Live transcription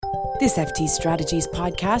This FT Strategies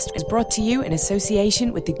podcast is brought to you in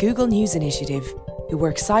association with the Google News Initiative, who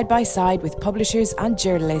work side by side with publishers and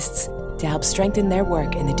journalists to help strengthen their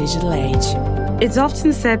work in the digital age. It's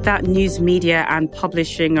often said that news media and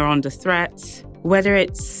publishing are under threat, whether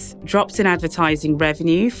it's drops in advertising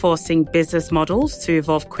revenue forcing business models to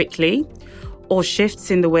evolve quickly, or shifts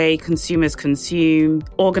in the way consumers consume.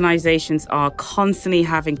 Organizations are constantly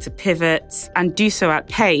having to pivot and do so at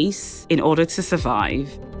pace in order to survive.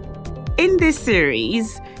 In this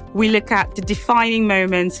series, we look at the defining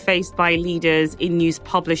moments faced by leaders in news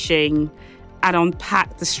publishing and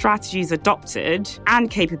unpack the strategies adopted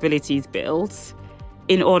and capabilities built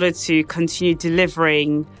in order to continue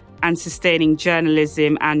delivering and sustaining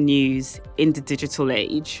journalism and news in the digital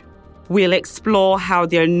age. We'll explore how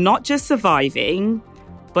they're not just surviving,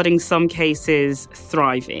 but in some cases,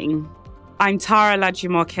 thriving. I'm Tara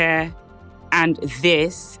Lajumoke, and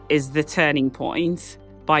this is The Turning Point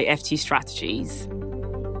by FT Strategies.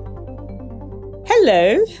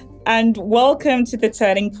 Hello, and welcome to The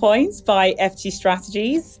Turning Point by FT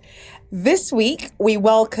Strategies. This week, we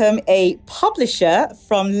welcome a publisher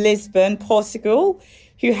from Lisbon, Portugal,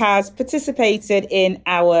 who has participated in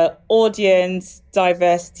our Audience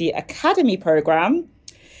Diversity Academy program,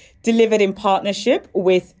 delivered in partnership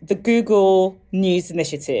with the Google News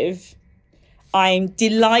Initiative. I'm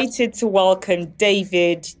delighted to welcome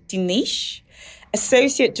David Dinish,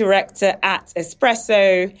 Associate Director at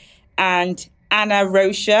Expresso, and Anna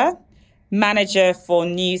Rocha, Manager for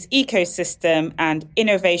News Ecosystem and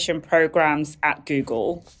Innovation Programs at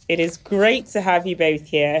Google. It is great to have you both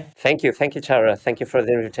here. Thank you, Tara. Thank you for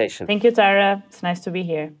the invitation. Thank you, Tara. It's nice to be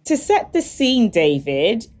here. To set the scene,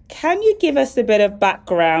 David, can you give us a bit of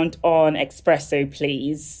background on Expresso,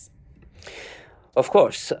 please? Of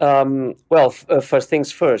course. First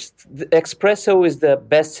things first. The Expresso is the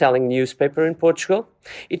best-selling newspaper in Portugal.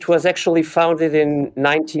 It was actually founded in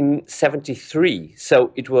 1973,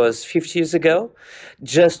 so it was 50 years ago,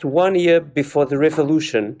 just 1 year before the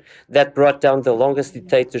revolution that brought down the longest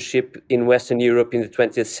dictatorship in Western Europe in the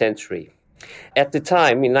 20th century. At the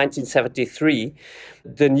time, in 1973,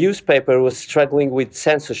 the newspaper was struggling with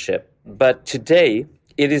censorship, but today,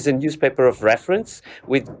 it is a newspaper of reference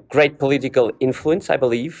with great political influence, I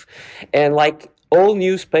believe. And like all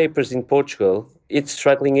newspapers in Portugal, it's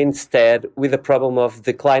struggling instead with the problem of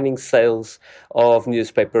declining sales of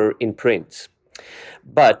newspaper in print.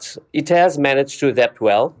 But it has managed to adapt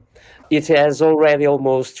well. It has already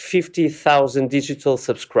almost 50,000 digital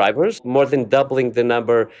subscribers, more than doubling the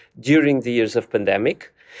number during the years of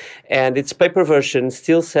pandemic. And its paper version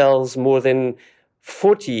still sells more than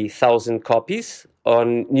 40,000 copies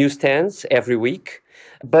on newsstands every week,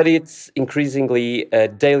 but it's increasingly a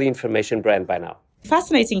daily information brand by now.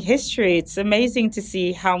 Fascinating history. It's amazing to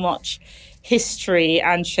see how much history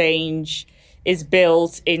and change is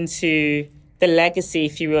built into the legacy,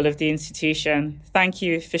 if you will, of the institution. Thank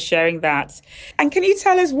you for sharing that. And can you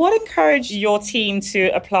tell us what encouraged your team to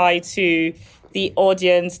apply to the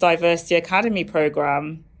Audience Diversity Academy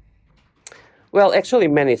program? Well, actually,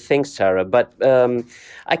 many things, Sarah, but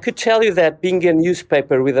I could tell you that being a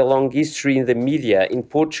newspaper with a long history in the media in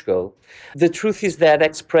Portugal, the truth is that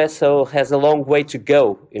Expresso has a long way to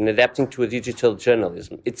go in adapting to a digital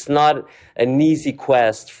journalism. It's not an easy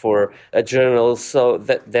quest for a journal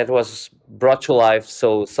that was brought to life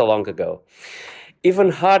so long ago.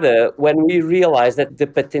 Even harder when we realize that the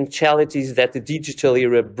potentialities that the digital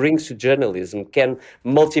era brings to journalism can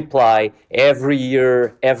multiply every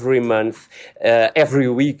year, every month, every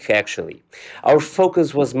week, actually. Our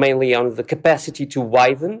focus was mainly on the capacity to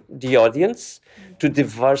widen the audience, to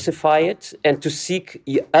diversify it, and to seek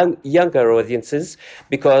younger audiences,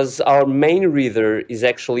 because our main reader is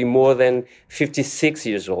actually more than 56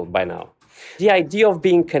 years old by now. The idea of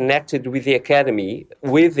being connected with the Academy,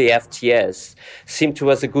 with the FTS, seemed to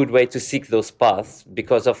us a good way to seek those paths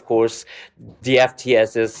because, of course, the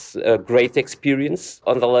FTS has a great experience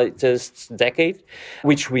on the latest decade,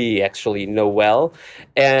 which we actually know well,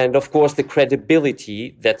 and, of course, the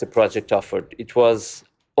credibility that the project offered. It was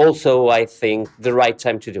also, I think, the right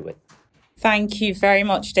time to do it. Thank you very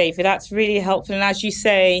much, David. That's really helpful. And as you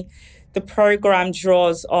say, the program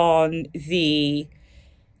draws on the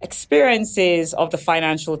experiences of the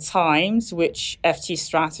Financial Times, which FT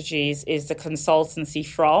Strategies is the consultancy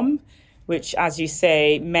from, which, as you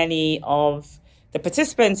say, many of the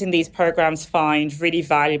participants in these programs find really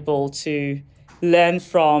valuable to learn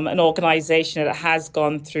from an organization that has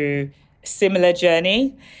gone through a similar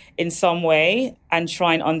journey in some way and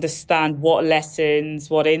try and understand what lessons,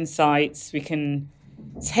 what insights we can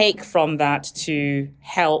take from that to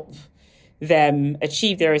help them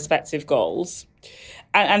achieve their respective goals.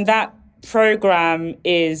 And that program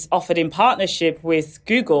is offered in partnership with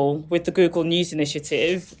Google, with the Google News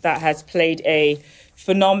Initiative, that has played a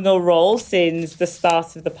phenomenal role since the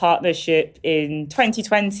start of the partnership in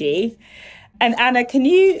 2020. And Anna, can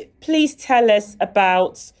you please tell us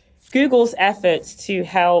about Google's efforts to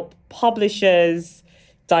help publishers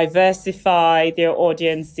diversify their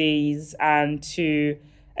audiences and to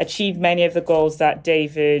achieve many of the goals that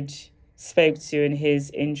David spoke to in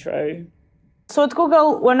his intro? So at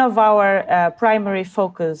Google, one of our primary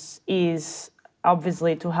focus is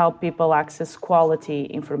obviously to help people access quality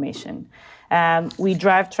information. We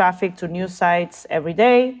drive traffic to news sites every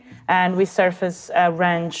day, and we surface a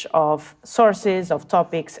range of sources, of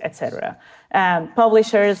topics, etc.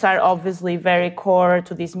 Publishers are obviously very core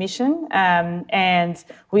to this mission, and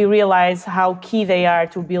we realize how key they are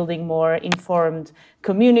to building more informed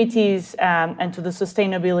communities and to the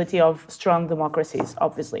sustainability of strong democracies,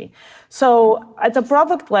 obviously. So at a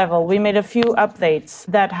product level, we made a few updates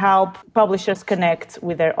that help publishers connect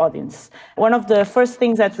with their audience. One of the first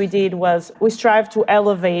things that we did was we strive to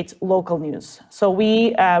elevate local news. So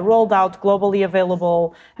we rolled out globally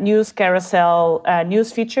available news carousel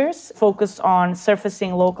news features focused on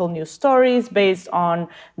surfacing local news stories based on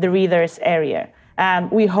the reader's area.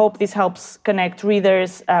 We hope this helps connect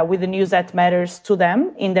readers with the news that matters to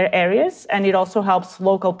them in their areas, and it also helps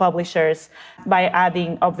local publishers by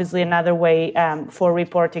adding, obviously, another way for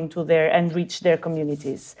reporting to their and reach their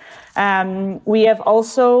communities. We have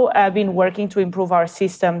also been working to improve our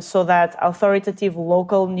system so that authoritative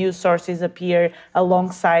local news sources appear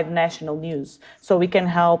alongside national news. So we can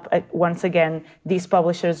help, once again, these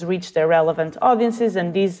publishers reach their relevant audiences,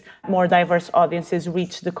 and these more diverse audiences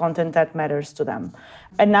reach the content that matters to them.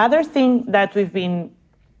 Another thing that we've been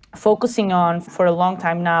focusing on for a long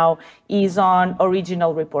time now is on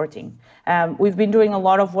original reporting. We've been doing a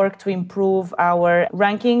lot of work to improve our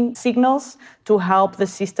ranking signals to help the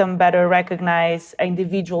system better recognize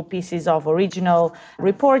individual pieces of original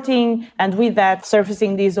reporting, and with that,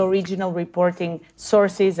 surfacing these original reporting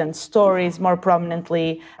sources and stories more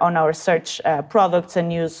prominently on our search products and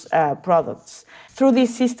news products. Through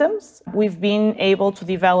these systems, we've been able to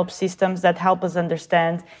develop systems that help us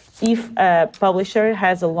understand if a publisher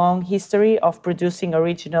has a long history of producing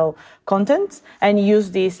original content and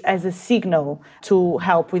use this as a signal to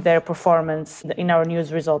help with their performance in our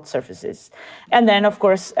news results surfaces. And then, of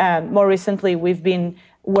course, more recently, we've been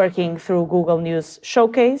working through Google News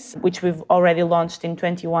Showcase, which we've already launched in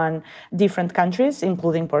 21 different countries,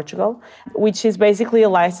 including Portugal, which is basically a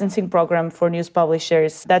licensing program for news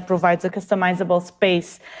publishers that provides a customizable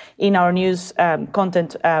space in our news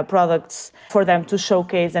content products for them to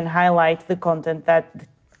showcase and highlight the content that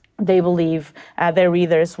they believe their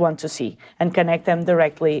readers want to see and connect them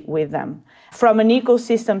directly with them. From an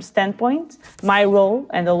ecosystem standpoint, my role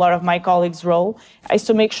and a lot of my colleagues' role is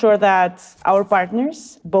to make sure that our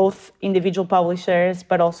partners, both individual publishers,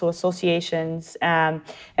 but also associations and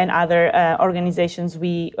other organizations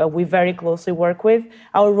we very closely work with,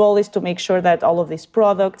 our role is to make sure that all of these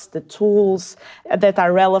products, the tools that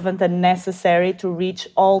are relevant and necessary to reach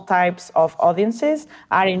all types of audiences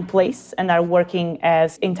are in place and are working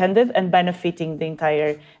as intended and benefiting the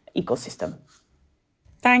entire ecosystem.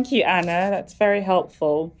 Thank you, Anna. That's very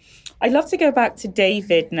helpful. I'd love to go back to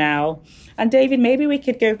David now. And David, maybe we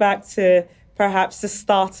could go back to perhaps the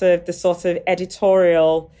start of the sort of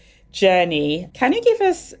editorial journey. Can you give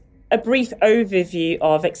us a brief overview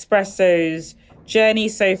of Expresso's journey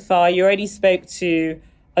so far? You already spoke to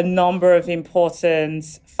a number of important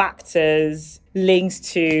factors linked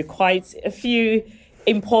to quite a few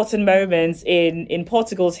important moments in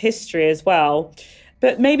Portugal's history as well.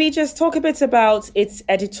 But maybe just talk a bit about its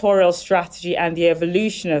editorial strategy and the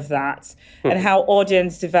evolution of that and how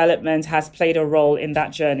audience development has played a role in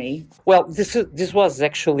that journey. Well, this was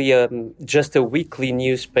actually just a weekly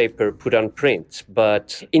newspaper put on print.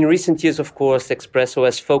 But in recent years, of course, Expresso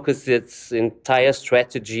has focused its entire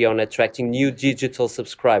strategy on attracting new digital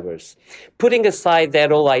subscribers. Putting aside that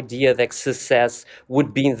whole idea that success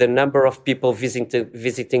would be in the number of people visiting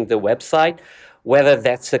the website, whether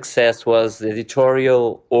that success was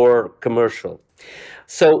editorial or commercial.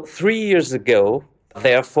 So 3 years ago,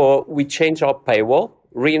 therefore, we changed our paywall,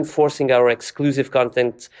 reinforcing our exclusive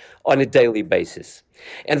content on a daily basis.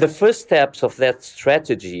 And the first steps of that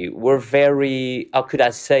strategy were very, how could I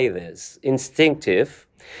say this, instinctive.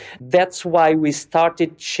 That's why we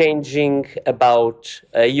started changing about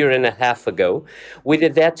a year and a half ago with a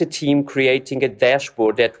data team creating a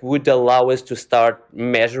dashboard that would allow us to start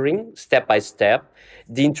measuring step by step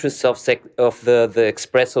the interests of the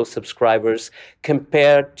Expresso subscribers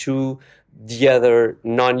compared to the other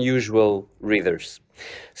non-usual readers.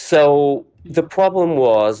 So the problem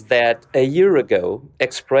was that a year ago,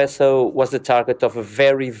 Expresso was the target of a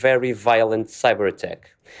very, very violent cyber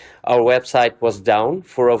attack. Our website was down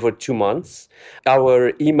for over 2 months.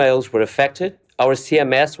 Our emails were affected. Our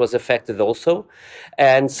CMS was affected also.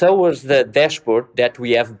 And so was the dashboard that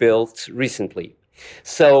we have built recently.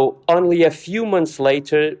 So only a few months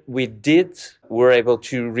later, were able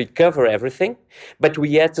to recover everything, but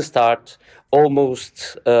we had to start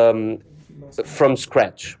almost from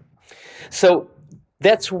scratch. So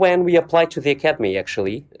that's when we applied to the academy,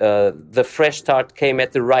 actually. The fresh start came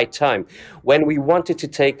at the right time, when we wanted to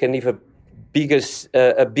take an even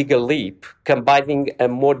a bigger leap, combining a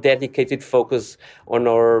more dedicated focus on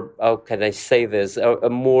our, how can I say this, a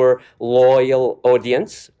more loyal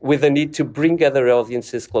audience with a need to bring other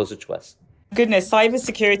audiences closer to us. Goodness,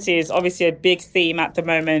 cybersecurity is obviously a big theme at the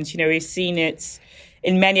moment. We've seen it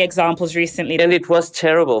in many examples recently. And it was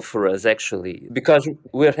terrible for us, actually, because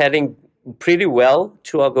we're heading pretty well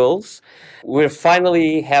to our goals. We're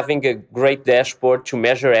finally having a great dashboard to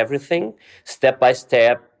measure everything, step by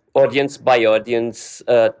step, audience by audience,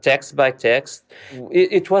 text by text.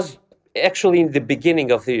 It was actually in the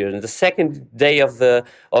beginning of the year, in the second day of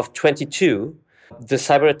 22, the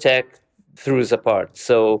cyber attack threw us apart.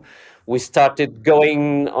 So we started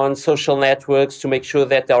going on social networks to make sure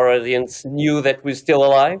that our audience knew that we're still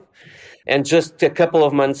alive. And just a couple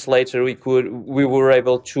of months later, we were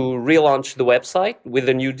able to relaunch the website with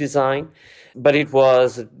a new design. But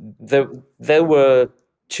there were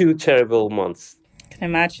 2 terrible months. I can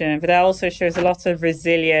imagine. But that also shows a lot of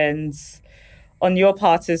resilience on your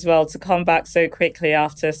part as well to come back so quickly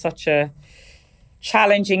after such a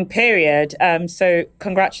challenging period. So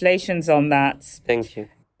congratulations on that. Thank you.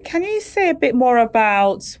 Can you say a bit more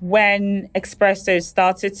about when Expresso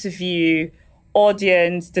started to view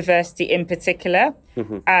audience diversity in particular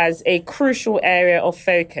as a crucial area of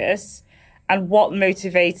focus, and what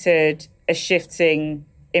motivated a shifting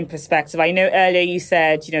in perspective? I know earlier you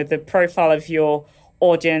said, the profile of your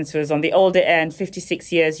audience was on the older end,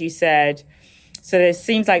 56 years, you said. So it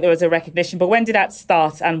seems like there was a recognition, but when did that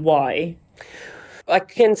start and why? I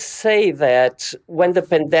can say that when the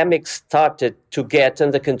pandemic started to get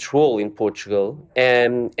under control in Portugal,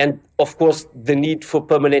 and of course the need for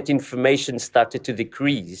permanent information started to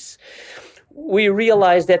decrease, we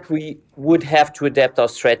realized that we would have to adapt our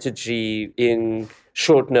strategy in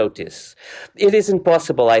short notice. It is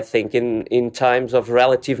impossible, I think, in times of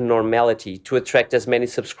relative normality to attract as many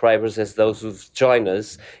subscribers as those who've joined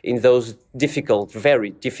us in those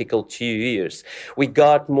very difficult 2 years. We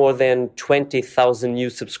got more than 20,000 new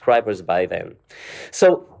subscribers by then.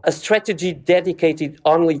 So a strategy dedicated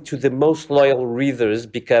only to the most loyal readers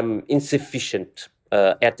became insufficient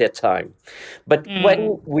at that time. But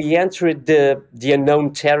when we entered the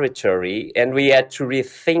unknown territory and we had to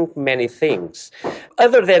rethink many things,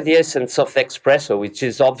 other than the essence of Expresso, which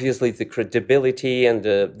is obviously the credibility and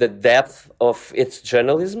the depth of its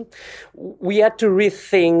journalism, we had to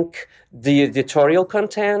rethink the editorial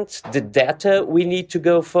content, the data we need to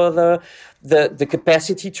go further, the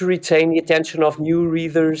capacity to retain the attention of new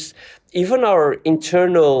readers, even our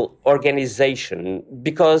internal organization,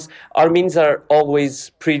 because our means are always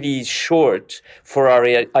pretty short for our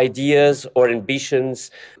ideas or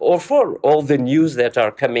ambitions or for all the news that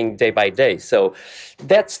are coming day by day. So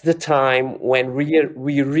that's the time when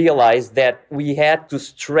we realized that we had to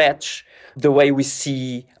stretch the way we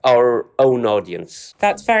see our own audience.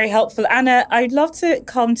 That's very helpful. Anna, I'd love to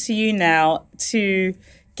come to you now to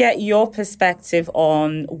get your perspective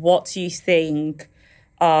on what you think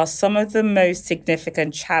are some of the most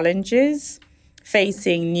significant challenges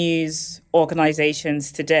facing news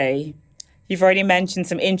organizations today. You've already mentioned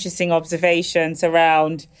some interesting observations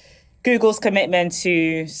around Google's commitment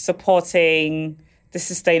to supporting the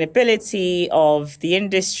sustainability of the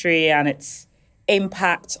industry and its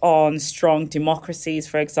impact on strong democracies,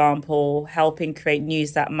 for example, helping create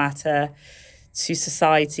news that matter to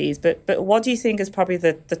societies. But what do you think is probably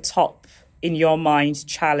the top, in your mind,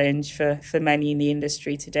 challenge for many in the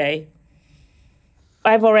industry today?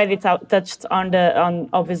 I've already touched on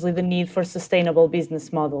obviously the need for sustainable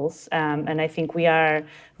business models, and I think we are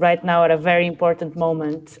right now at a very important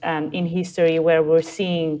moment in history where we're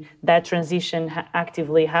seeing that transition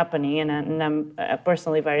actively happening, and I'm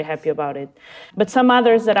personally very happy about it. But some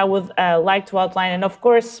others that I would like to outline, and of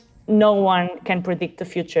course, no one can predict the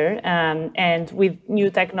future. And with new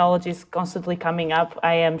technologies constantly coming up,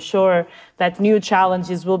 I am sure that new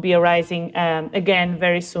challenges will be arising again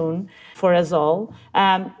very soon for us all.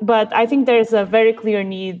 But I think there's a very clear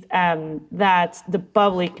need that the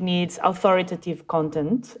public needs authoritative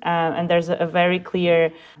content. And there's a very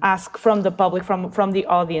clear ask from the public, from the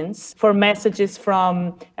audience, for messages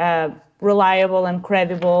from reliable and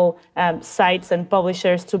credible sites and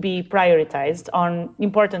publishers to be prioritized on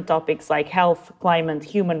important topics like health, climate,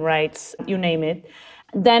 human rights, you name it.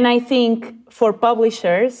 Then I think for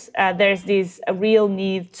publishers, there's this a real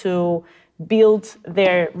need to build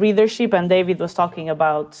their readership, and David was talking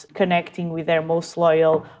about connecting with their most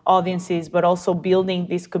loyal audiences, but also building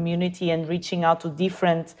this community and reaching out to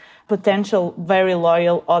different potential very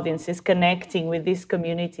loyal audiences, connecting with these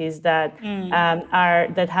communities that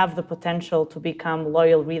that have the potential to become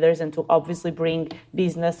loyal readers and to obviously bring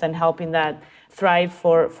business and helping that thrive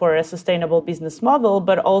for a sustainable business model,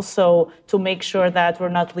 but also to make sure that we're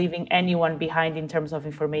not leaving anyone behind in terms of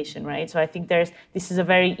information, right? So I think this is a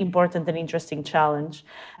very important and interesting challenge.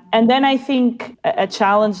 And then I think a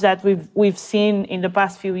challenge that we've seen in the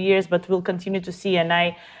past few years, but we'll continue to see, and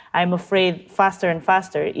I'm afraid faster and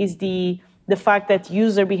faster, is the fact that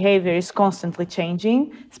user behavior is constantly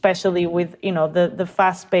changing, especially with the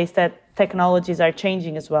fast pace that technologies are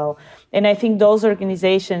changing as well. And I think those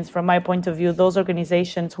organizations, from my point of view, those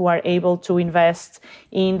organizations who are able to invest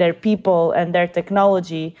in their people and their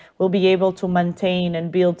technology will be able to maintain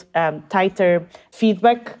and build tighter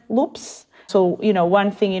feedback loops. So,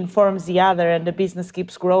 one thing informs the other and the business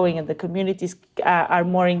keeps growing and the communities are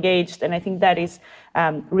more engaged. And I think that is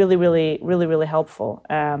really, really, really, really helpful.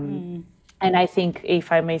 And I think,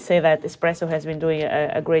 if I may say that, Expresso has been doing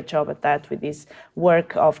a great job at that with this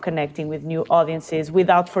work of connecting with new audiences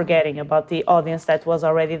without forgetting about the audience that was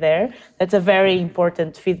already there. That's a very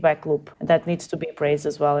important feedback loop that needs to be praised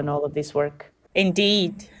as well in all of this work.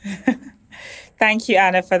 Indeed. Thank you,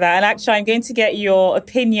 Anna, for that. And actually, I'm going to get your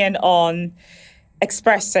opinion on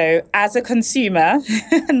Expresso as a consumer,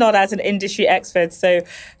 not as an industry expert. So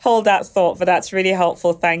hold that thought, but that's really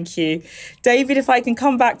helpful. Thank you. David, if I can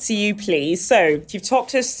come back to you, please. So you've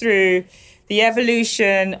talked us through the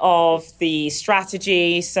evolution of the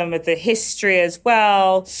strategy, some of the history as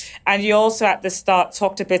well. And you also at the start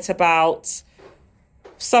talked a bit about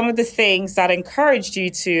some of the things that encouraged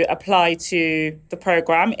you to apply to the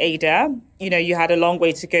program, ADA. You had a long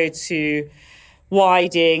way to go to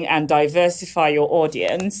widen and diversify your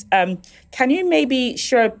audience. Can you maybe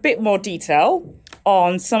share a bit more detail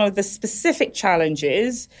on some of the specific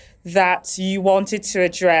challenges that you wanted to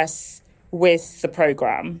address with the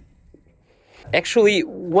program? Actually,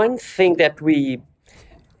 one thing that we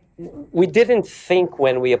didn't think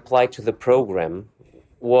when we applied to the program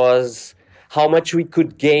was how much we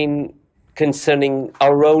could gain concerning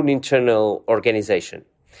our own internal organization.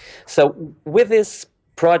 So with this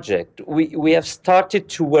project, we have started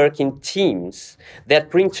to work in teams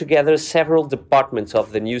that bring together several departments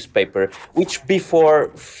of the newspaper, which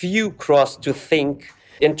before few crossed to think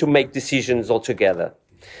and to make decisions altogether.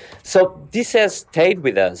 So this has stayed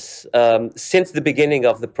with us since the beginning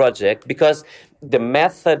of the project, because the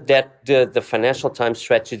method that the Financial Times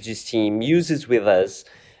strategies team uses with us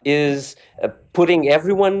is putting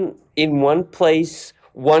everyone in one place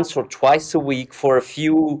once or twice a week for a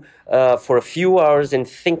few hours and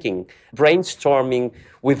thinking, brainstorming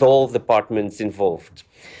with all departments involved.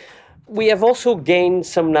 We have also gained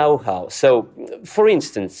some know-how. So, for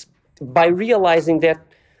instance, by realizing that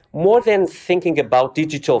more than thinking about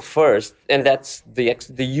digital first, and that's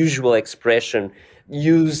the usual expression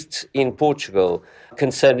used in Portugal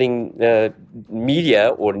concerning media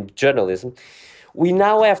or journalism, we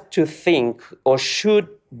now have to think, or should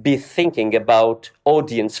be thinking, about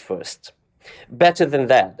audience first. Better than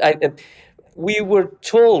that. We were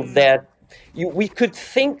told that we could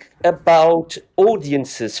think about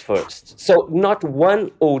audiences first. So not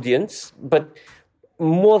one audience, but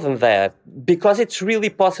more than that, because it's really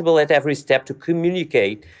possible at every step to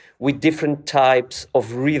communicate with different types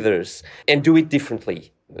of readers and do it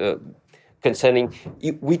differently, concerning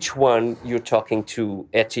which one you're talking to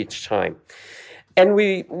at each time. And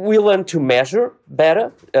we learn to measure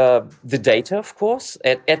better the data, of course,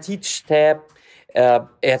 at each step,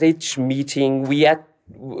 at each meeting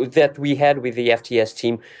that we had with the FTS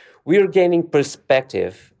team. We are gaining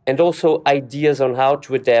perspective and also ideas on how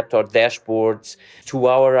to adapt our dashboards to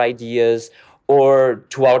our ideas or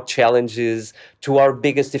to our challenges, to our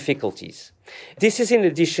biggest difficulties. This is in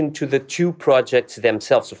addition to the two projects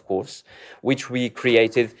themselves, of course, which we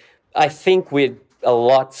created, I think, with a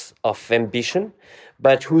lot of ambition,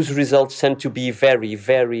 but whose results tend to be very,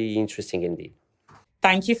 very interesting indeed.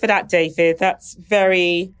 Thank you for that, David. That's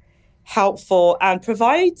very helpful and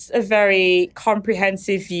provides a very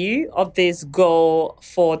comprehensive view of this goal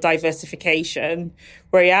for diversification,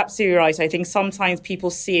 where you're absolutely right. I think sometimes people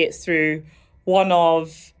see it through one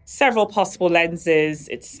of several possible lenses.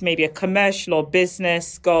 It's maybe a commercial or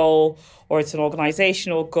business goal, or it's an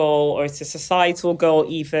organizational goal, or it's a societal goal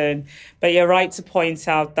even. But you're right to point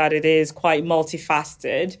out that it is quite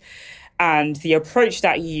multifaceted. And the approach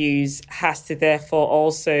that you use has to therefore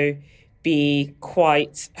also be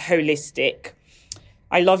quite holistic.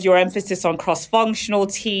 I love your emphasis on cross-functional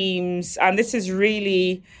teams. And this is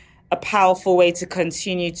really a powerful way to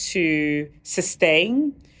continue to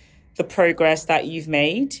sustain the progress that you've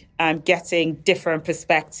made and getting different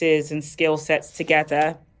perspectives and skill sets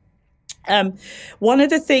together. One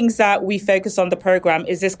of the things that we focus on the program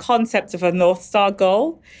is this concept of a North Star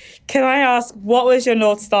goal. Can I ask, what was your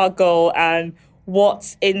North Star goal and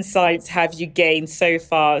what insights have you gained so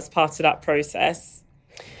far as part of that process?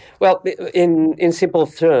 Well, in simple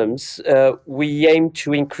terms, we aim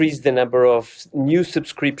to increase the number of new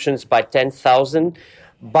subscriptions by 10,000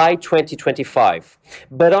 by 2025,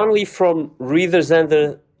 but only from readers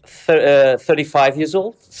under 35 years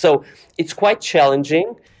old. So it's quite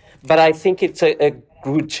challenging, but I think it's a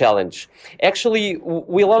good challenge. Actually,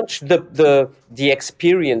 we launched the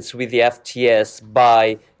experience with the FTS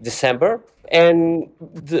by December, and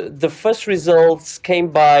the first results came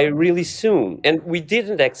by really soon, and we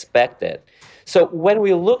didn't expect that. So when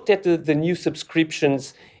we looked at the new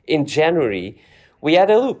subscriptions in January, we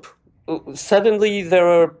had a loop. Suddenly there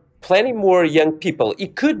are plenty more young people.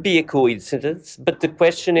 It could be a coincidence, but the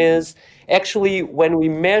question is, actually, when we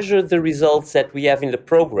measure the results that we have in the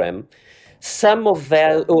program, some of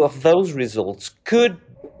those results could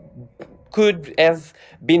have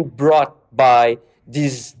been brought by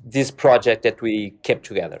this project that we kept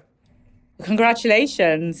together.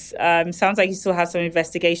 Congratulations. Sounds like you still have some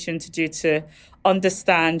investigation to do to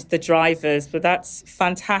understand the drivers, but that's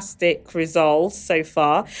fantastic results so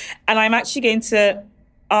far. And I'm actually going to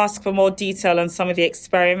ask for more detail on some of the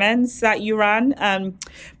experiments that you ran.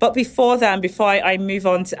 But before I move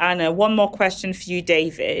on to Anna, one more question for you,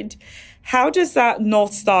 David. How does that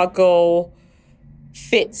North Star goal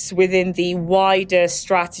fit within the wider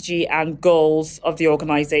strategy and goals of the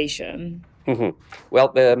organization? Mm-hmm.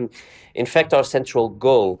 Well, in fact, our central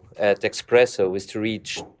goal at Expresso is to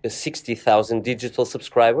reach 60,000 digital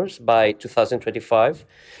subscribers by 2025.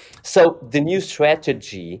 So the new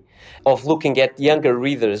strategy of looking at younger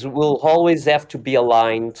readers will always have to be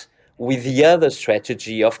aligned with the other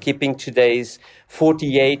strategy of keeping today's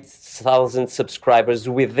 48,000 subscribers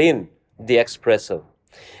within the Expresso.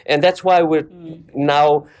 And that's why we're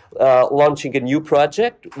now launching a new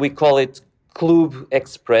project. We call it Club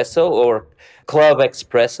Expresso or Club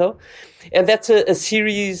Expresso. And that's a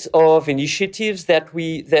series of initiatives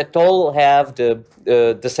that all have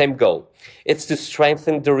the same goal. It's to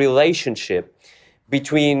strengthen the relationship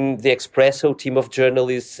between the Expresso team of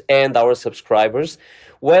journalists and our subscribers,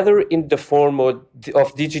 whether in the form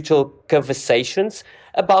of digital conversations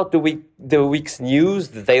about the week's news,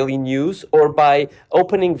 the daily news, or by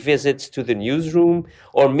opening visits to the newsroom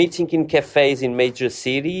or meeting in cafes in major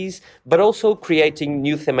cities, but also creating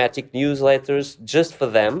new thematic newsletters just for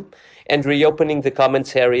them and reopening the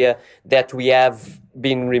comments area that we have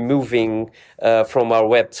been removing from our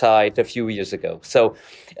website a few years ago. So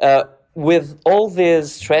with all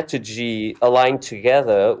this strategy aligned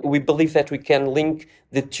together, we believe that we can link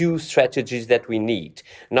the two strategies that we need,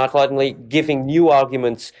 not only giving new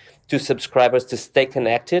arguments to subscribers to stay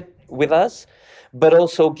connected with us, but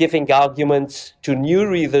also giving arguments to new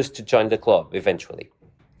readers to join the club eventually.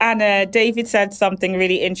 Anna, David said something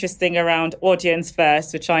really interesting around audience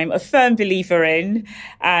first, which I'm a firm believer in,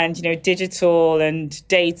 and digital and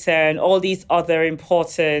data and all these other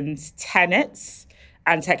important tenets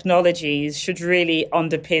and technologies should really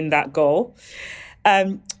underpin that goal.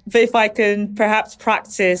 But if I can perhaps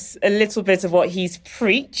practice a little bit of what he's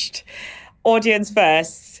preached, audience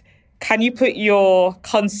first, can you put your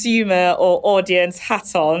consumer or audience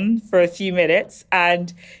hat on for a few minutes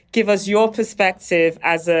and give us your perspective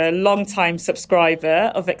as a long-time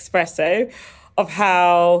subscriber of Expresso of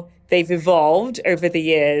how they've evolved over the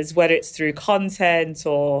years, whether it's through content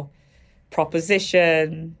or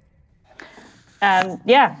proposition?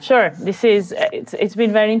 Yeah, sure. It's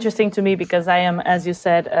been very interesting to me because I am, as you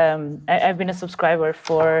said, I've been a subscriber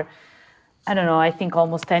for, I don't know, I think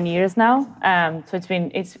almost 10 years now. So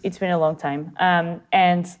it's been a long time.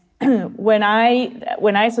 And when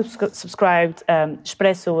I subscribed,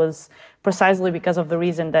 Expresso was precisely because of the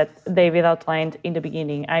reason that David outlined in the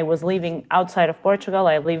beginning. I was living outside of Portugal.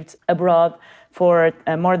 I lived abroad for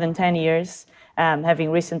more than 10 years,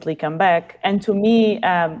 having recently come back. And to me,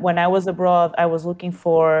 when I was abroad, I was looking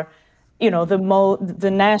for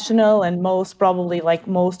the national and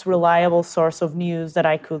most reliable source of news that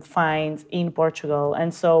I could find in Portugal.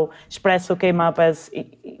 And so Expresso came up as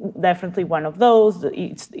definitely one of those.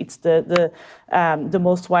 It's the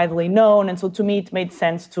most widely known. And so to me, it made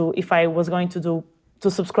sense if I was going to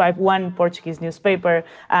subscribe one Portuguese newspaper,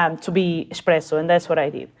 to be Expresso, and that's what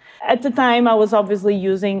I did. At the time, I was obviously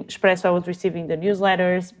using Expresso. I was receiving the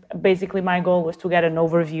newsletters. Basically, my goal was to get an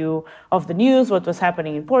overview of the news, what was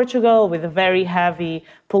happening in Portugal, with a very heavy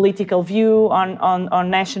political view on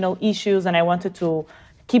national issues, and I wanted to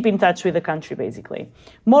keep in touch with the country, basically.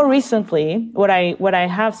 More recently, what I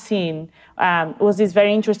have seen was this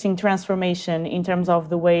very interesting transformation in terms of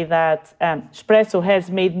the way that Expresso has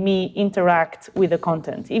made me interact with the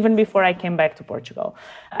content, even before I came back to Portugal.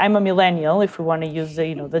 I'm a millennial, if we want to use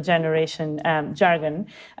the generation jargon,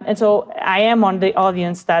 and so I am on the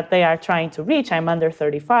audience that they are trying to reach. I'm under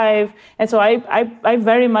 35, and so I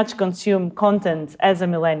very much consume content as a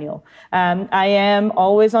millennial. I am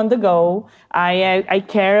always on the go. I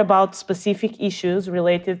care about specific issues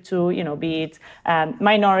related to, be it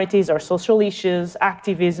minorities or social issues,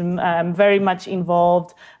 activism. I'm very much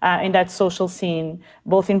involved in that social scene,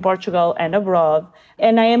 both in Portugal and abroad.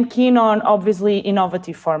 And I am keen on, obviously,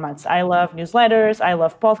 innovative formats. I love newsletters. I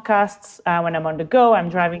love podcasts. When I'm on the go, I'm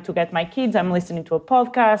driving to get my kids, I'm listening to a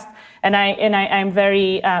podcast. And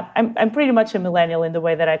I'm pretty much a millennial in the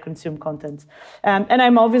way that I consume content. And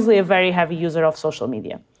I'm obviously a very heavy user of social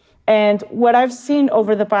media. And what I've seen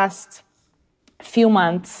over the past few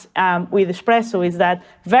months with Expresso is that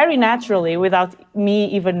very naturally, without me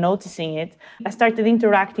even noticing it, I started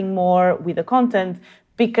interacting more with the content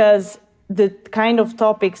because the kind of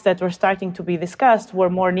topics that were starting to be discussed were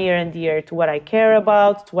more near and dear to what I care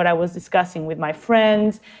about, to what I was discussing with my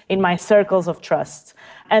friends, in my circles of trust.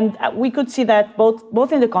 And we could see that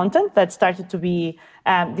both in the content that started to be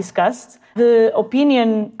discussed, the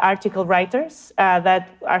opinion article writers that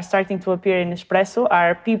are starting to appear in Expresso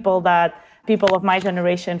are people of my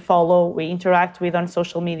generation follow, we interact with on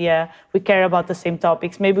social media, we care about the same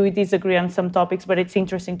topics. Maybe we disagree on some topics, but it's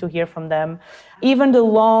interesting to hear from them. Even the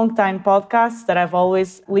long-time podcasts that I've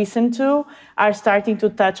always listened to are starting to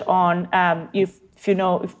touch on,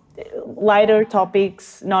 lighter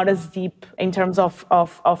topics, not as deep in terms of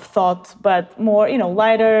thought, but more,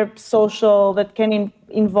 lighter, social, that can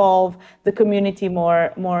involve the community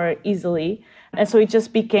more easily. And so it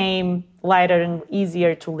just became lighter and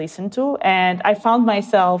easier to listen to. And I found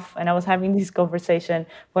myself, and I was having this conversation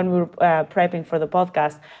when we were prepping for the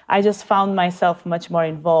podcast, I just found myself much more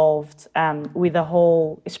involved with the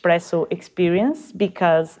whole Expresso experience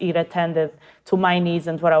because it attended to my needs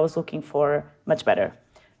and what I was looking for much better.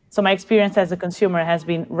 So my experience as a consumer has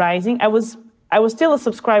been rising. I was still a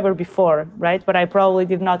subscriber before, right? But I probably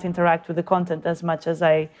did not interact with the content as much as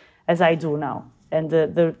I do now. And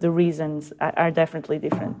the reasons are definitely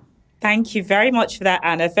different. Thank you very much for that,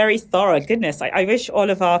 Anna. Very thorough. Goodness, I wish all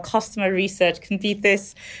of our customer research can be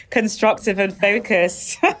this constructive and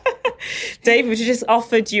focused. David, we just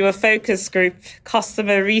offered you a focus group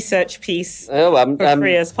customer research piece for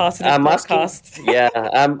free as part of this podcast.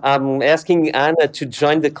 I'm asking Anna to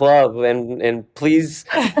join the club and please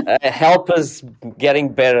help us getting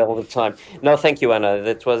better all the time. No, thank you, Anna.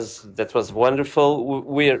 That was wonderful.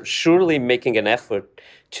 We're surely making an effort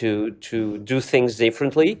to do things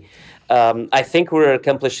differently. I think we're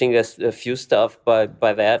accomplishing a few stuff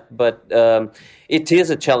by that, but it is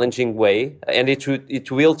a challenging way, and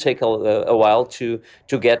it will take a while to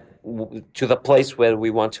get to the place where we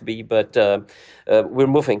want to be. But we're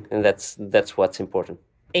moving, and that's what's important.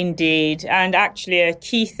 Indeed, and actually a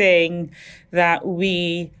key thing that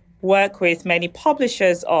we work with many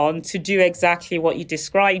publishers on to do exactly what you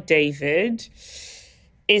described, David,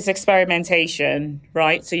 is experimentation,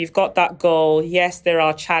 right? So you've got that goal. Yes, there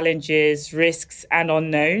are challenges, risks, and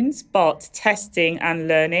unknowns, but testing and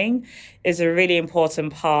learning is a really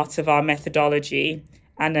important part of our methodology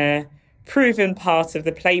and a proven part of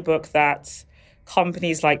the playbook that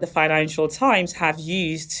companies like the Financial Times have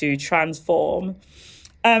used to transform.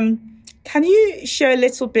 Can you share a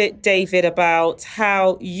little bit, David, about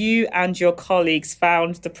how you and your colleagues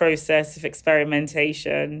found the process of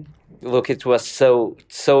experimentation? Look, it was so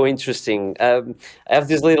interesting. I have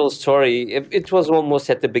this little story. It was almost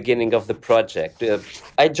at the beginning of the project.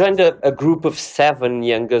 I joined a group of 7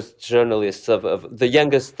 youngest journalists, of the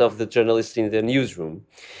youngest of the journalists in the newsroom.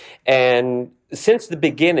 And since the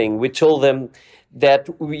beginning, we told them that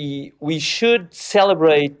we should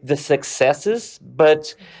celebrate the successes,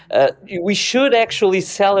 but we should actually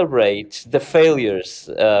celebrate the failures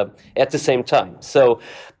at the same time. So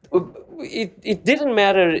it didn't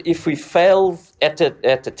matter if we failed at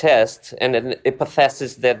the test and an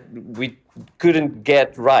hypothesis that we couldn't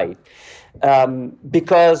get right,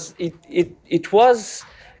 because it was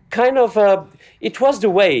kind of it was the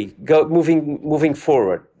way moving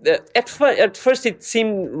forward. At first, it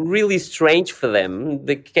seemed really strange for them.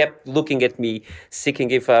 They kept looking at me, seeking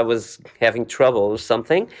if I was having trouble or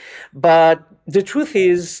something. But the truth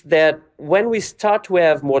is that when we start to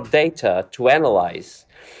have more data to analyze,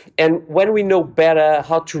 and when we know better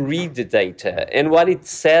how to read the data and what it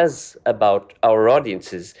says about our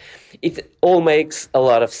audiences, it all makes a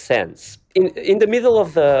lot of sense. In the middle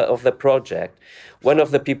of the project, one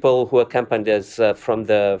of the people who accompanied us from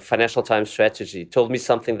the Financial Times strategy told me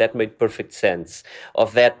something that made perfect sense,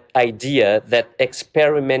 of that idea that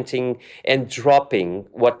experimenting and dropping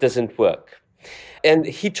what doesn't work. And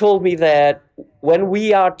he told me that when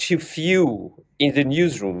we are too few in the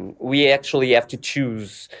newsroom, we actually have to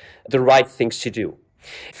choose the right things to do.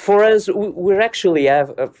 For us, we actually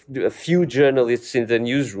have a few journalists in the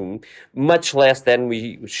newsroom, much less than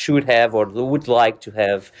we should have or would like to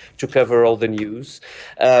have to cover all the news.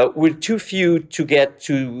 We're too few to get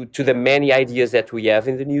to the many ideas that we have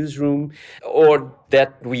in the newsroom or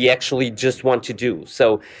that we actually just want to do.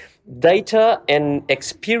 So data and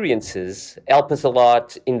experiences help us a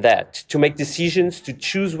lot in that, to make decisions, to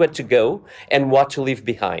choose where to go and what to leave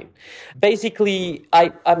behind. Basically,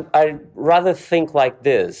 I rather think like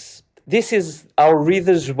this. This is our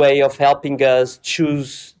readers' way of helping us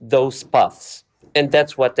choose those paths. And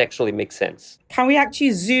that's what actually makes sense. Can we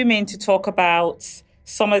actually zoom in to talk about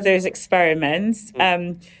some of those experiments,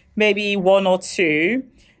 maybe one or two,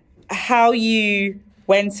 how you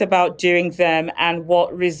went about doing them and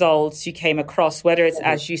what results you came across, whether it's,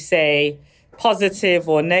 as you say, positive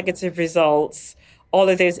or negative results? All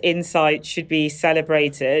of those insights should be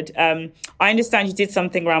celebrated. I understand you did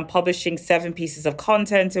something around publishing 7 pieces of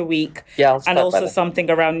content a week, and also something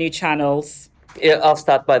around new channels. Yeah, I'll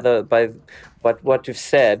start by what you've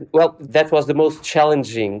said. Well, that was the most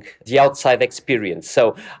challenging, the outside experience.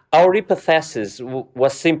 So our hypothesis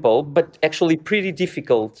was simple, but actually pretty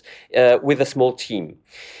difficult with a small team.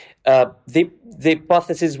 The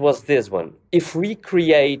hypothesis was this one. If we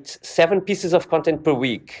create 7 pieces of content per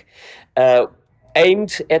week,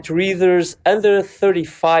 aimed at readers under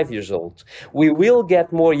 35 years old, we will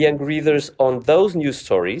get more young readers on those news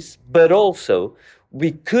stories, but also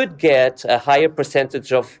we could get a higher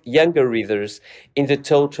percentage of younger readers in the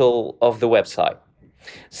total of the website.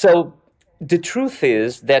 So the truth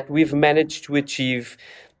is that we've managed to achieve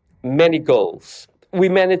many goals. We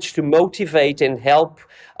managed to motivate and help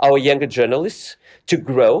our younger journalists to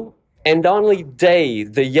grow, and only they,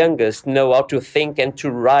 the youngest, know how to think and to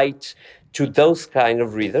write to those kind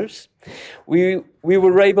of readers. We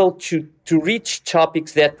were able to reach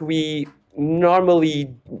topics that we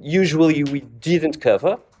usually we didn't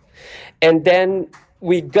cover. And then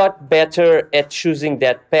we got better at choosing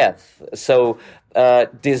that path. So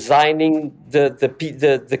designing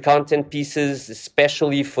the content pieces,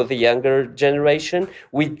 especially for the younger generation,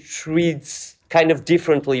 which reads kind of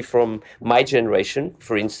differently from my generation,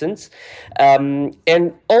 for instance. And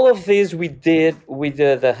all of this we did with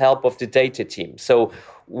the help of the data team. So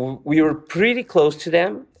we were pretty close to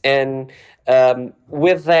them. And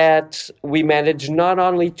with that, we managed not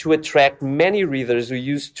only to attract many readers who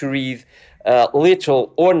used to read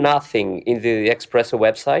little or nothing in the Expresso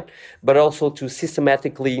website, but also to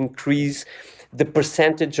systematically increase the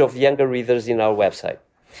percentage of younger readers in our website.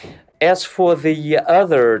 As for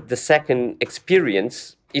the second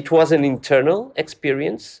experience, it was an internal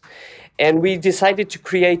experience, and we decided to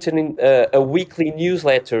create a weekly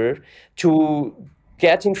newsletter to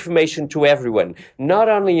get information to everyone, not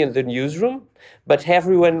only in the newsroom, but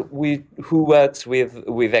everyone who works with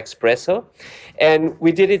Expresso. And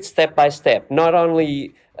we did it step by step, not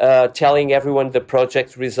only telling everyone the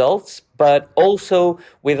project results, but also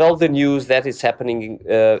with all the news that is happening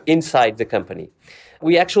inside the company.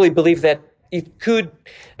 We actually believe that it could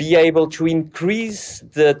be able to increase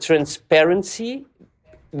the transparency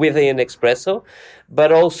within Expresso,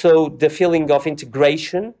 but also the feeling of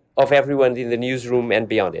integration of everyone in the newsroom and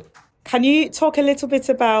beyond it. Can you talk a little bit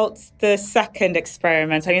about the second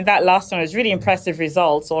experiment? I mean, that last one was really impressive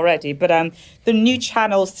results already, but the new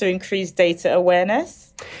channels to increase data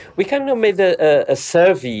awareness? We kind of made a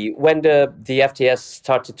survey when the FTS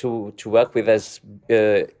started to work with us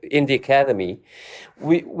in the academy.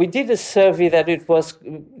 We did a survey that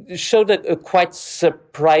showed a quite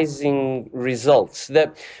surprising results.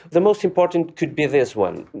 The most important could be this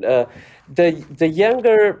one. The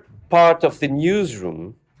younger part of the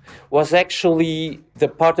newsroom was actually the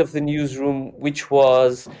part of the newsroom which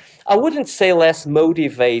was, I wouldn't say less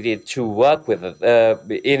motivated to work with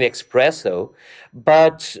in Expresso,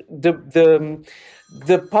 but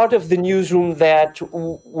the part of the newsroom that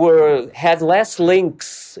had less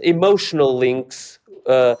links, emotional links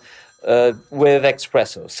with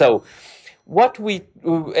Expresso. So what we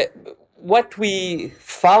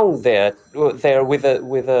found there with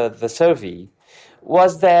the survey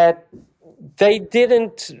was that they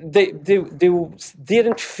didn't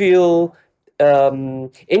feel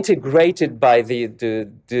integrated by the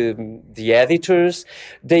editors.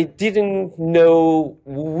 They didn't know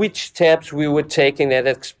which steps we were taking at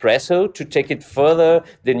Expresso to take it further,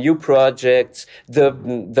 the new projects,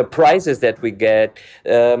 the prizes that we get,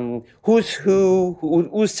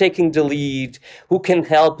 who's taking the lead, who can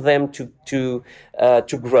help them to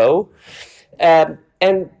grow, and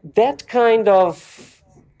that kind of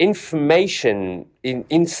information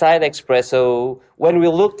inside Expresso, when we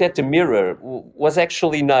looked at the mirror, was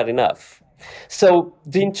actually not enough. So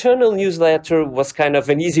the internal newsletter was kind of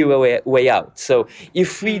an easy way out. So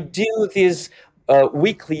if we do this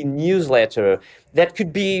weekly newsletter,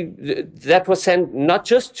 that was sent not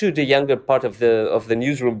just to the younger part of the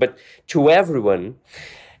newsroom, but to everyone.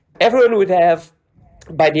 Everyone would have,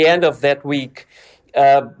 by the end of that week,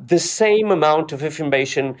 the same amount of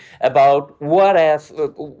information about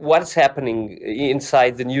what's happening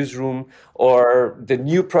inside the newsroom, or the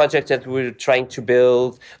new project that we're trying to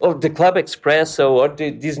build, or the Club Expresso, or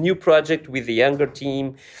this new project with the younger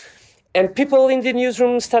team. And people in the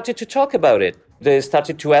newsroom started to talk about it. They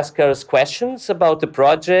started to ask us questions about the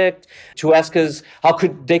project, to ask us how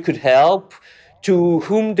they could help, to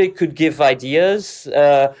whom they could give ideas,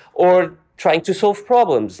 or trying to solve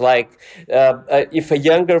problems, like if a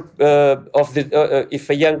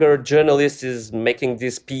younger journalist is making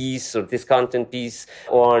this piece or this content piece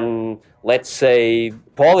on, let's say,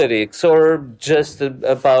 politics, or just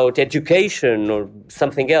about education or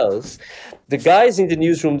something else, the guys in the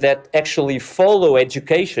newsroom that actually follow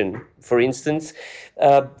education, for instance,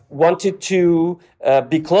 wanted to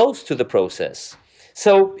be close to the process.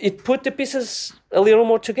 So it put the pieces a little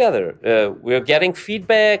more together. We're getting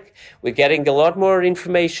feedback, we're getting a lot more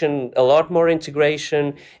information, a lot more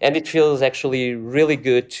integration, and it feels actually really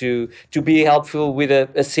good to be helpful with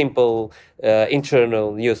a simple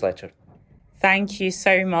internal newsletter. Thank you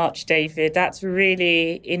so much, David. That's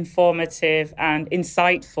really informative and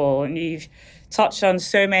insightful. And you've touched on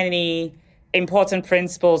so many important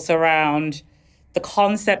principles around the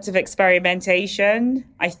concept of experimentation.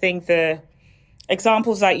 I think the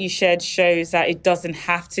examples that you shared shows that it doesn't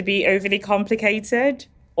have to be overly complicated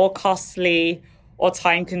or costly or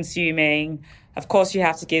time-consuming. Of course, you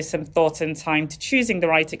have to give some thought and time to choosing the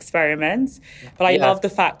right experiments. But I love the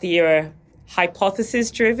fact that you're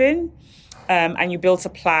hypothesis-driven, and you built a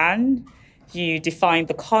plan. You defined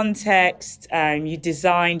the context, you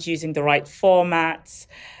designed using the right formats,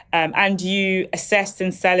 and you assessed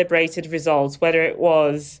and celebrated results, whether it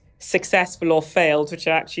was successful or failed, which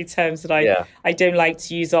are actually terms that I don't like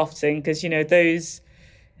to use often, because, you know, those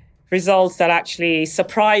results that actually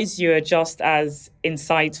surprise you are just as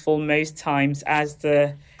insightful most times as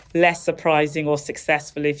the less surprising or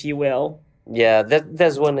successful, if you will. Yeah,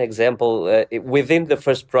 there's one example within the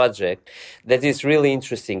first project that is really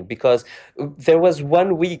interesting, because there was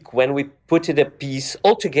 1 week when we put it a piece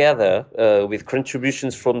all together with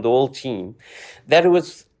contributions from the whole team, that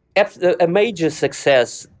was a major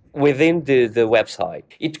success within the website.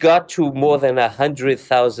 It got to more than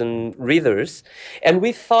 100,000 readers, and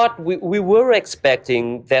we thought we were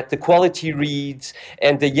expecting that the quality reads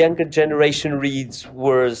and the younger generation reads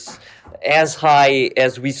was as high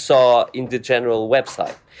as we saw in the general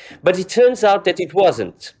website. But it turns out that it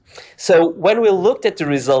wasn't. So when we looked at the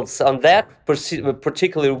results on that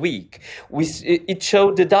particular week, it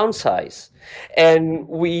showed the downsize. And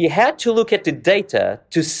we had to look at the data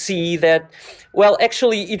to see that, well,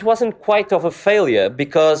 actually, it wasn't quite of a failure,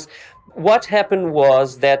 because what happened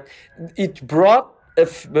was that it brought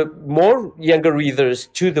more younger readers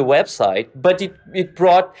to the website, but it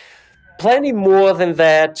brought plenty more than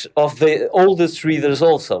that of the oldest readers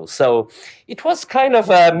also. So it was kind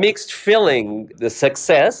of a mixed feeling, the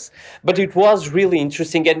success, but it was really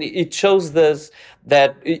interesting, and it shows us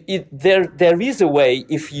that there is a way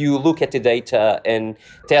if you look at the data and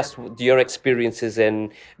test your experiences,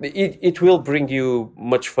 and it will bring you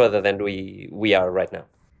much further than we are right now.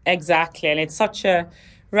 Exactly, and it's such a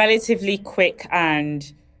relatively quick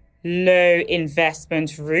and low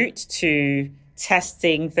investment route to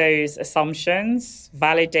testing those assumptions,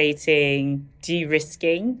 validating,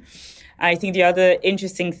 de-risking. I think the other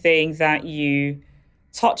interesting thing that you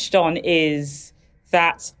touched on is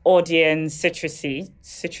that audience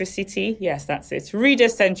citricity, yes, that's it, reader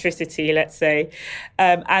centricity, let's say,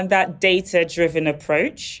 and that data-driven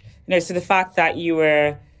approach. So the fact that you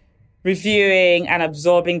were reviewing and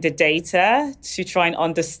absorbing the data to try and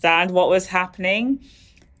understand what was happening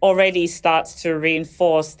already starts to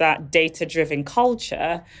reinforce that data-driven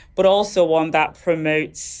culture, but also one that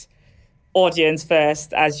promotes audience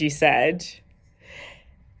first, as you said.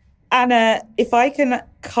 Anna, if I can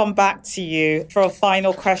come back to you for a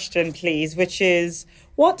final question, please, which is,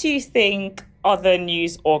 what do you think other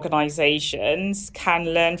news organizations can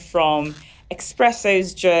learn from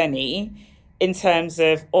Expresso's journey in terms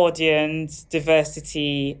of audience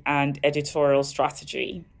diversity and editorial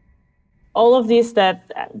strategy? All of this that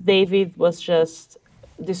David was just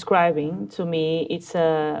describing to me, it's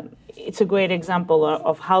a great example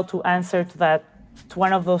of how to answer to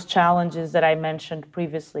one of those challenges that I mentioned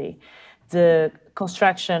previously, the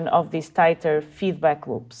construction of these tighter feedback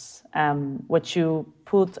loops. What you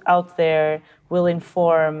put out there will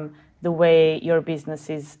inform the way your business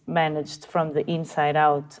is managed from the inside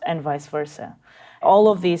out and vice versa. All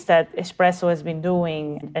of this that Expresso has been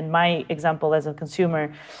doing, and my example as a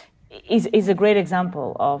consumer, is a great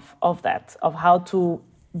example of that, of how to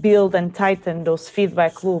build and tighten those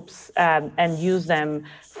feedback loops and use them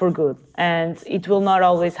for good. And it will not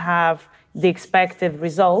always have the expected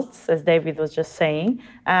results, as David was just saying.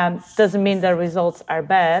 Doesn't mean the results are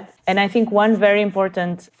bad. And I think one very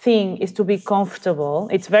important thing is to be comfortable.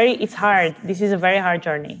 It's hard. This is a very hard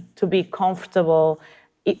journey, to be comfortable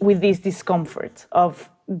with this discomfort of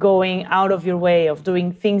going out of your way, of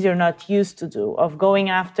doing things you're not used to do, of going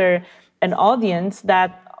after an audience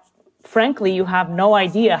that, frankly, you have no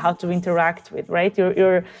idea how to interact with, right?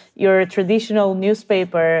 You're a traditional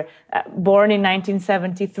newspaper born in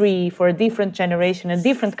 1973 for a different generation, a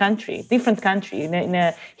different country, in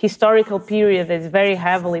a historical period that is very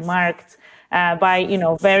heavily marked by,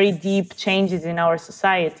 very deep changes in our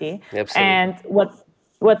society. Absolutely. And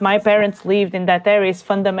what my parents lived in that era is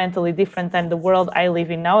fundamentally different than the world I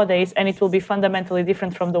live in nowadays, and it will be fundamentally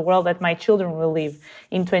different from the world that my children will live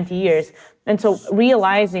in 20 years. And so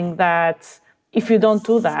realizing that if you don't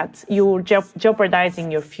do that, you're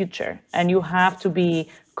jeopardizing your future, and you have to be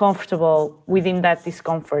comfortable within that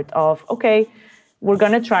discomfort of, okay, we're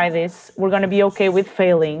going to try this. We're going to be okay with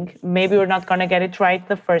failing. Maybe we're not going to get it right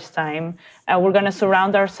the first time. We're going to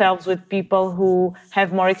surround ourselves with people who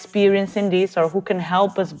have more experience in this or who can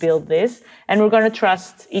help us build this. And we're going to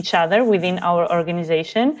trust each other within our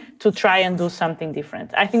organization to try and do something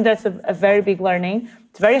different. I think that's a very big learning.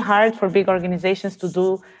 It's very hard for big organizations to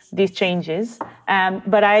do these changes.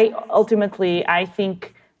 But I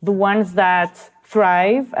think the ones that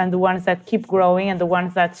thrive and the ones that keep growing and the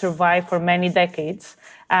ones that survive for many decades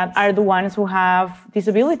are the ones who have this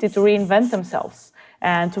ability to reinvent themselves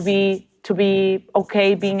and to be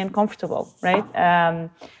okay being uncomfortable, right?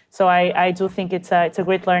 So I do think it's a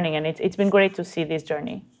great learning, and it's been great to see this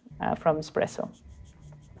journey from Expresso.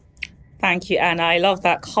 Thank you, Anna. I love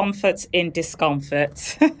that comfort in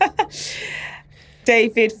discomfort.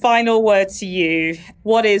 David, final word to you.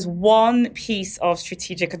 What is one piece of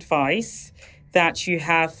strategic advice that you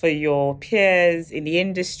have for your peers in the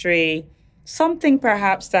industry, something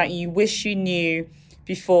perhaps that you wish you knew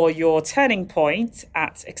before your turning point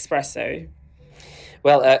at Expresso?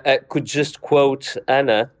 Well, I could just quote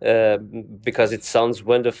Anna because it sounds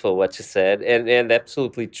wonderful what she said, and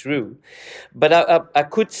absolutely true. But I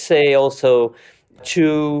could say also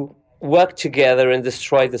to work together and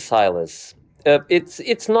destroy the silos.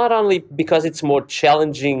 It's not only because it's more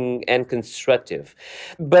challenging and constructive,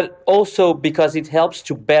 but also because it helps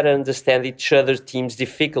to better understand each other's team's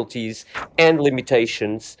difficulties and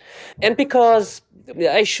limitations. And because,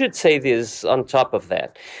 I should say this on top of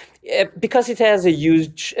that, because it has a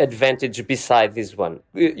huge advantage beside this one.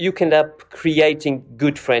 You can end up creating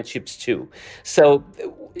good friendships too. So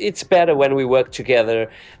it's better when we work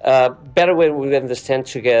together, better when we understand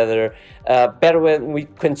together, better when we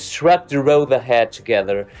construct the road ahead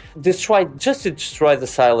together. Just to destroy the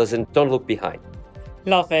silos and don't look behind.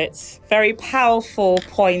 Love it. Very powerful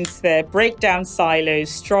points there. Break down silos,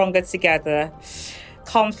 stronger together.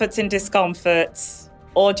 Comfort and discomfort.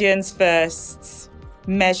 Audience first.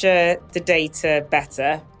 Measure the data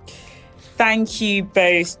better. Thank you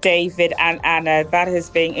both, David and Anna. That has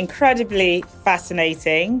been incredibly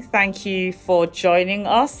fascinating. Thank you for joining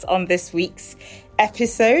us on this week's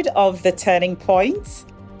episode of The Turning Point.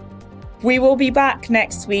 We will be back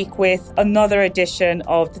next week with another edition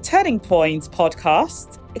of the Turning Point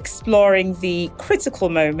podcast, exploring the critical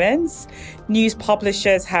moments news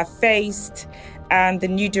publishers have faced and the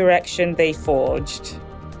new direction they forged.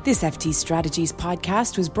 This FT Strategies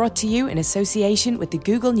podcast was brought to you in association with the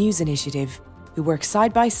Google News Initiative, who work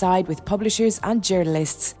side by side with publishers and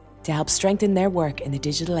journalists to help strengthen their work in the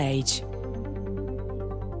digital age.